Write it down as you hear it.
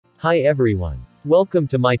Hi everyone. Welcome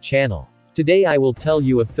to my channel. Today I will tell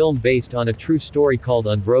you a film based on a true story called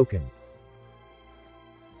Unbroken.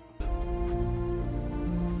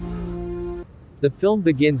 The film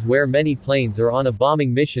begins where many planes are on a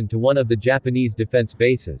bombing mission to one of the Japanese defense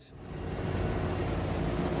bases.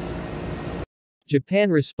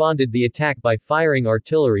 Japan responded the attack by firing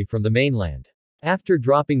artillery from the mainland. After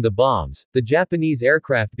dropping the bombs, the Japanese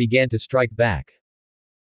aircraft began to strike back.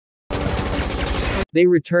 They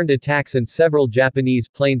returned attacks and several Japanese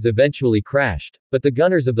planes eventually crashed, but the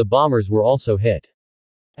gunners of the bombers were also hit.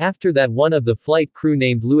 After that, one of the flight crew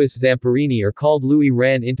named Louis Zamperini, or called Louis,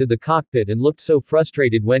 ran into the cockpit and looked so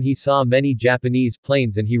frustrated when he saw many Japanese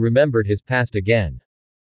planes and he remembered his past again.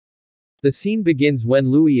 The scene begins when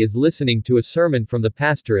Louis is listening to a sermon from the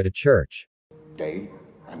pastor at a church. Day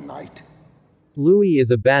and night. Louis is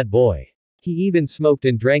a bad boy. He even smoked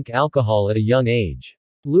and drank alcohol at a young age.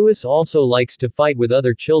 Louis also likes to fight with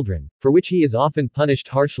other children, for which he is often punished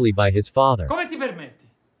harshly by his father. Come ti permetti?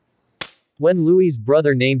 When Louis's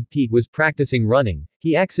brother named Pete was practicing running,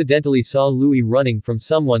 he accidentally saw Louis running from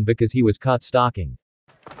someone because he was caught stalking.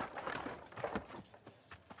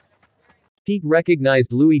 Pete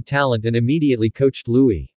recognized Louis' talent and immediately coached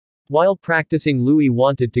Louis. While practicing, Louis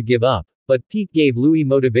wanted to give up, but Pete gave Louis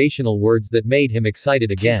motivational words that made him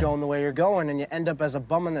excited again. Keep going the way you're going and you end up as a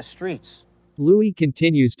bum in the streets. Louis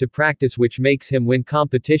continues to practice, which makes him win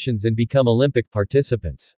competitions and become Olympic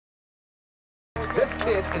participants. This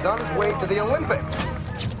kid is on his way to the Olympics.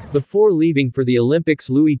 Before leaving for the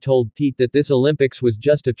Olympics, Louis told Pete that this Olympics was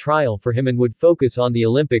just a trial for him and would focus on the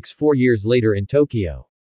Olympics 4 years later in Tokyo.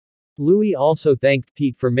 Louis also thanked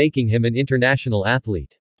Pete for making him an international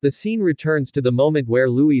athlete. The scene returns to the moment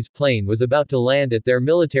where Louis's plane was about to land at their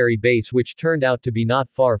military base, which turned out to be not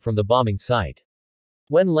far from the bombing site.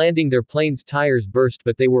 When landing, their plane's tires burst,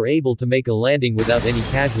 but they were able to make a landing without any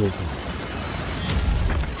casualties.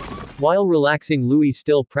 While relaxing, Louis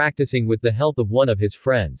still practicing with the help of one of his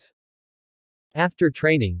friends. After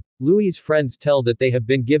training, Louis's friends tell that they have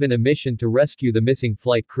been given a mission to rescue the missing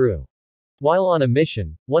flight crew. While on a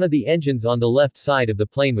mission, one of the engines on the left side of the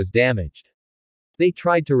plane was damaged. They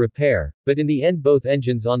tried to repair, but in the end both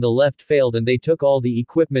engines on the left failed and they took all the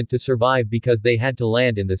equipment to survive because they had to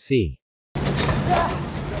land in the sea.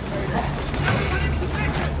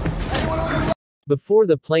 Before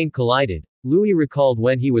the plane collided, Louis recalled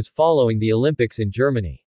when he was following the Olympics in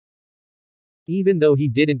Germany. Even though he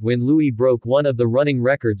didn't win, Louis broke one of the running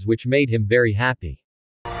records, which made him very happy.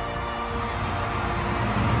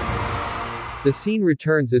 The scene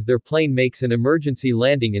returns as their plane makes an emergency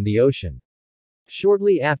landing in the ocean.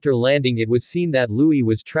 Shortly after landing, it was seen that Louis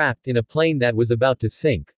was trapped in a plane that was about to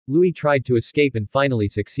sink. Louis tried to escape and finally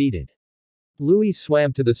succeeded. Louis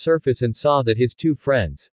swam to the surface and saw that his two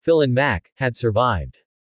friends, Phil and Mac, had survived.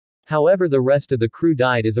 However, the rest of the crew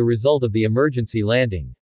died as a result of the emergency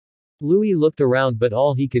landing. Louis looked around, but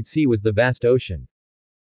all he could see was the vast ocean.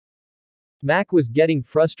 Mac was getting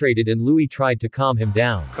frustrated and Louis tried to calm him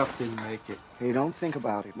down. Cup didn't make it. Hey, don't think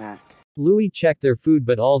about it, Mac. Louis checked their food,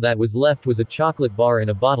 but all that was left was a chocolate bar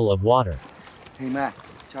and a bottle of water. Hey, Mac,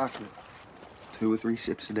 chocolate. 2 or 3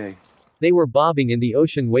 sips a day. They were bobbing in the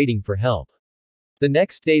ocean waiting for help. The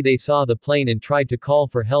next day they saw the plane and tried to call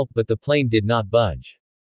for help, but the plane did not budge.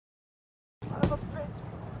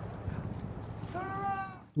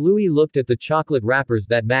 Louis looked at the chocolate wrappers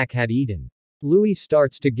that Mac had eaten. Louis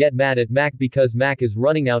starts to get mad at Mac because Mac is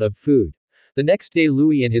running out of food. The next day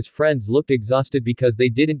Louis and his friends looked exhausted because they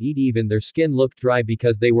didn't eat, even their skin looked dry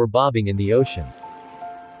because they were bobbing in the ocean.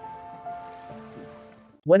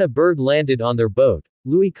 When a bird landed on their boat,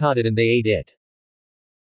 Louis caught it and they ate it.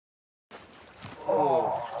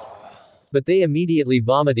 But they immediately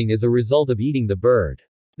vomiting as a result of eating the bird.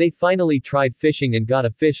 They finally tried fishing and got a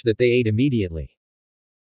fish that they ate immediately.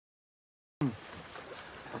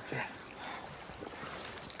 Okay.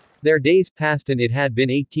 Their days passed and it had been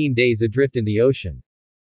 18 days adrift in the ocean.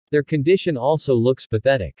 Their condition also looks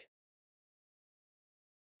pathetic.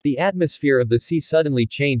 The atmosphere of the sea suddenly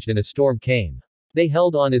changed and a storm came. They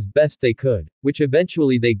held on as best they could, which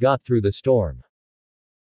eventually they got through the storm.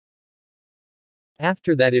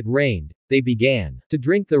 After that it rained. They began to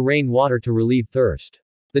drink the rain water to relieve thirst.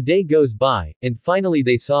 The day goes by, and finally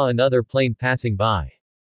they saw another plane passing by.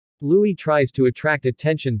 Louis tries to attract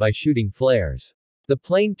attention by shooting flares. The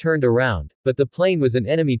plane turned around, but the plane was an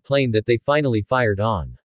enemy plane that they finally fired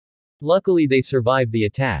on. Luckily they survived the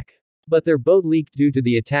attack. But their boat leaked due to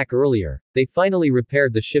the attack earlier. They finally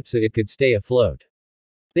repaired the ship so it could stay afloat.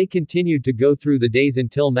 They continued to go through the days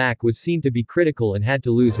until Mac was seen to be critical and had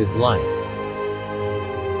to lose his life.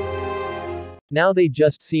 Now they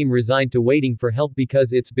just seem resigned to waiting for help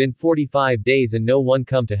because it's been 45 days and no one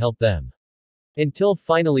come to help them. Until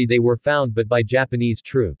finally they were found but by Japanese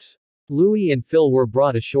troops. Louis and Phil were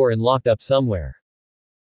brought ashore and locked up somewhere.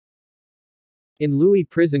 In Louis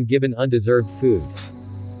prison given undeserved food.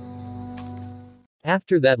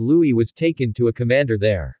 After that Louis was taken to a commander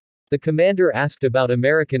there. The commander asked about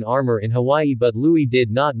American armor in Hawaii but Louis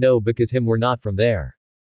did not know because him were not from there.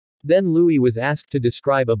 Then Louis was asked to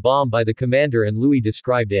describe a bomb by the commander and Louis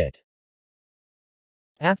described it.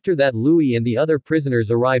 After that Louis and the other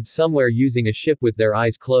prisoners arrived somewhere using a ship with their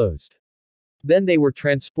eyes closed. Then they were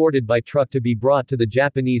transported by truck to be brought to the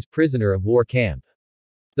Japanese prisoner of war camp.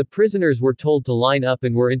 The prisoners were told to line up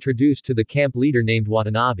and were introduced to the camp leader named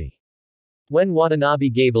Watanabe. When Watanabe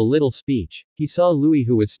gave a little speech, he saw Louis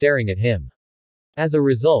who was staring at him. As a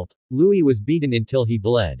result, Louis was beaten until he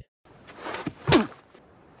bled.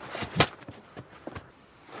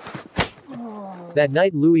 That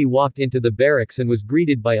night Louis walked into the barracks and was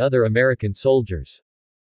greeted by other American soldiers.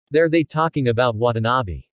 There they talking about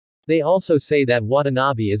Watanabe. They also say that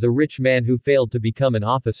Watanabe is a rich man who failed to become an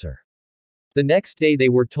officer. The next day they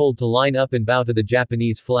were told to line up and bow to the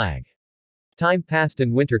Japanese flag. Time passed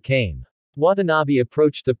and winter came. Watanabe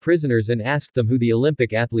approached the prisoners and asked them who the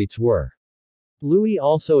Olympic athletes were. Louis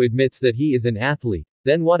also admits that he is an athlete.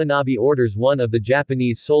 Then Watanabe orders one of the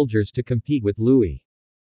Japanese soldiers to compete with Louis.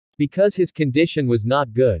 Because his condition was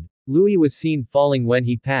not good, Louis was seen falling when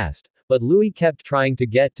he passed, but Louis kept trying to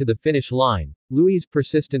get to the finish line. Louis's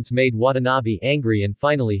persistence made Watanabe angry and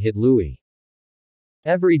finally hit Louis.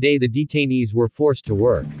 Every day the detainees were forced to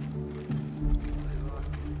work.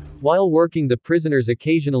 While working the prisoners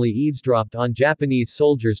occasionally eavesdropped on Japanese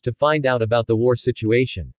soldiers to find out about the war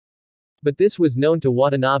situation. But this was known to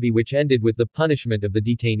Watanabe which ended with the punishment of the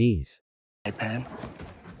detainees. Hey, Pan.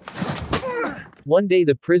 One day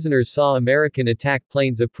the prisoners saw American attack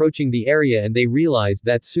planes approaching the area and they realized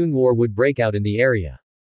that soon war would break out in the area.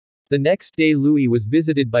 The next day Louis was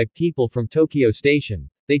visited by people from Tokyo Station.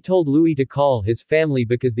 They told Louis to call his family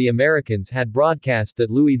because the Americans had broadcast that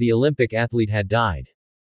Louis the Olympic athlete had died.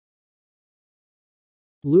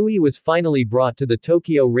 Louis was finally brought to the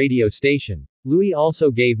Tokyo radio station. Louis also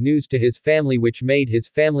gave news to his family which made his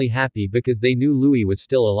family happy because they knew Louis was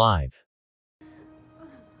still alive.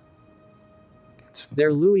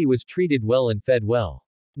 There Louis was treated well and fed well.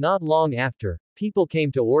 Not long after, people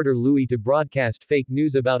came to order Louis to broadcast fake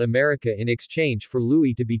news about America in exchange for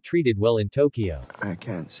Louis to be treated well in Tokyo. I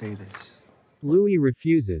can't say this. Louis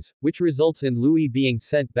refuses, which results in Louis being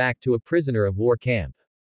sent back to a prisoner of war camp.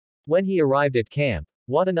 When he arrived at camp,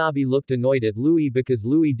 Watanabe looked annoyed at Louis because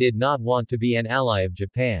Louis did not want to be an ally of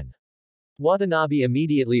Japan. Watanabe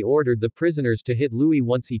immediately ordered the prisoners to hit Louis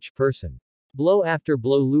once each person. Blow after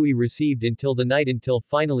blow Louis received until the night until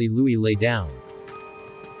finally Louis lay down.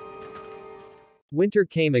 Winter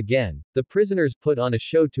came again. The prisoners put on a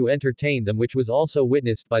show to entertain them which was also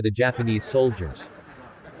witnessed by the Japanese soldiers.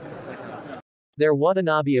 There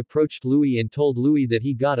Watanabe approached Louis and told Louis that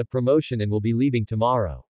he got a promotion and will be leaving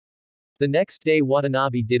tomorrow. The next day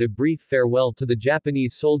Watanabe did a brief farewell to the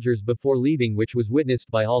Japanese soldiers before leaving which was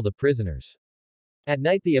witnessed by all the prisoners. At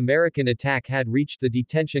night the American attack had reached the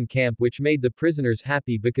detention camp which made the prisoners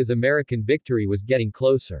happy because American victory was getting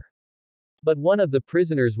closer. But one of the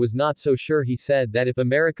prisoners was not so sure. He said that if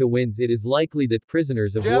America wins it is likely that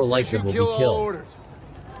prisoners of war like them will be killed.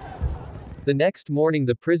 The next morning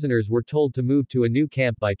the prisoners were told to move to a new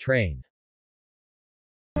camp by train.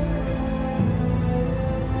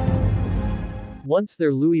 Once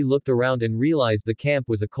there Louis looked around and realized the camp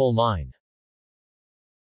was a coal mine.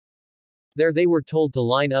 There they were told to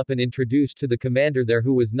line up and introduced to the commander there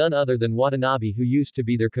who was none other than Watanabe who used to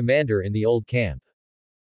be their commander in the old camp.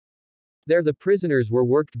 There the prisoners were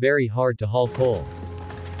worked very hard to haul coal.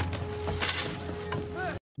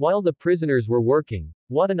 While the prisoners were working,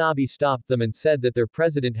 Watanabe stopped them and said that their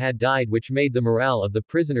president had died which made the morale of the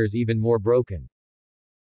prisoners even more broken.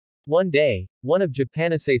 One day, one of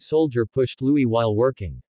Japanese soldier pushed Louis while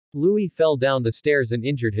working. Louis fell down the stairs and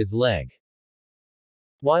injured his leg.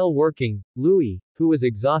 While working, Louis, who was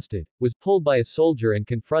exhausted, was pulled by a soldier and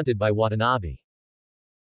confronted by Watanabe.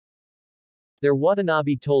 There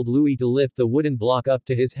Watanabe told Louis to lift the wooden block up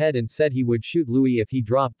to his head and said he would shoot Louis if he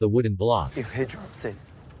dropped the wooden block. If he drops it,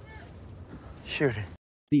 shoot it.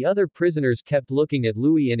 The other prisoners kept looking at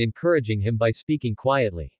Louis and encouraging him by speaking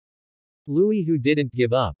quietly. Louis, who didn't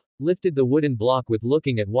give up, lifted the wooden block with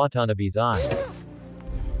looking at Watanabe's eyes.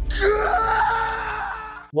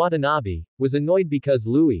 Watanabe was annoyed because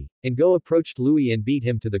Louis and Go approached Louis and beat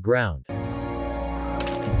him to the ground.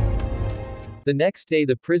 The next day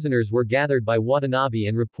the prisoners were gathered by Watanabe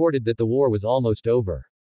and reported that the war was almost over.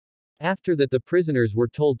 After that the prisoners were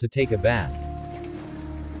told to take a bath.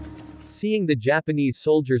 Seeing the Japanese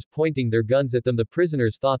soldiers pointing their guns at them, the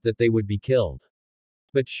prisoners thought that they would be killed.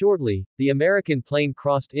 But shortly, the American plane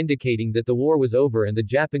crossed, indicating that the war was over, and the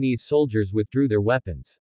Japanese soldiers withdrew their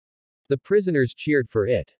weapons. The prisoners cheered for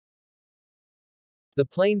it. The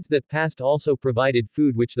planes that passed also provided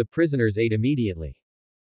food which the prisoners ate immediately.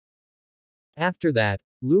 After that,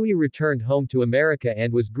 Louis returned home to America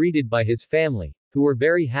and was greeted by his family, who were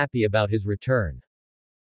very happy about his return.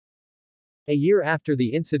 A year after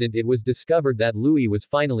the incident, it was discovered that Louis was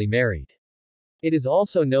finally married. It is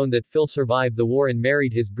also known that Phil survived the war and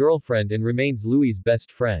married his girlfriend and remains Louis's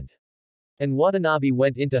best friend. And Watanabe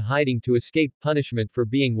went into hiding to escape punishment for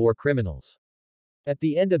being war criminals. At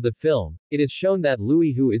the end of the film, it is shown that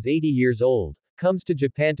Louis, who is 80 years old, comes to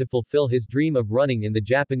Japan to fulfill his dream of running in the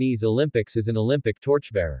Japanese Olympics as an Olympic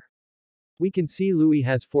torchbearer. We can see Louis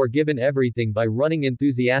has forgiven everything by running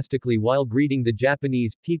enthusiastically while greeting the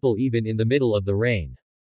Japanese people even in the middle of the rain.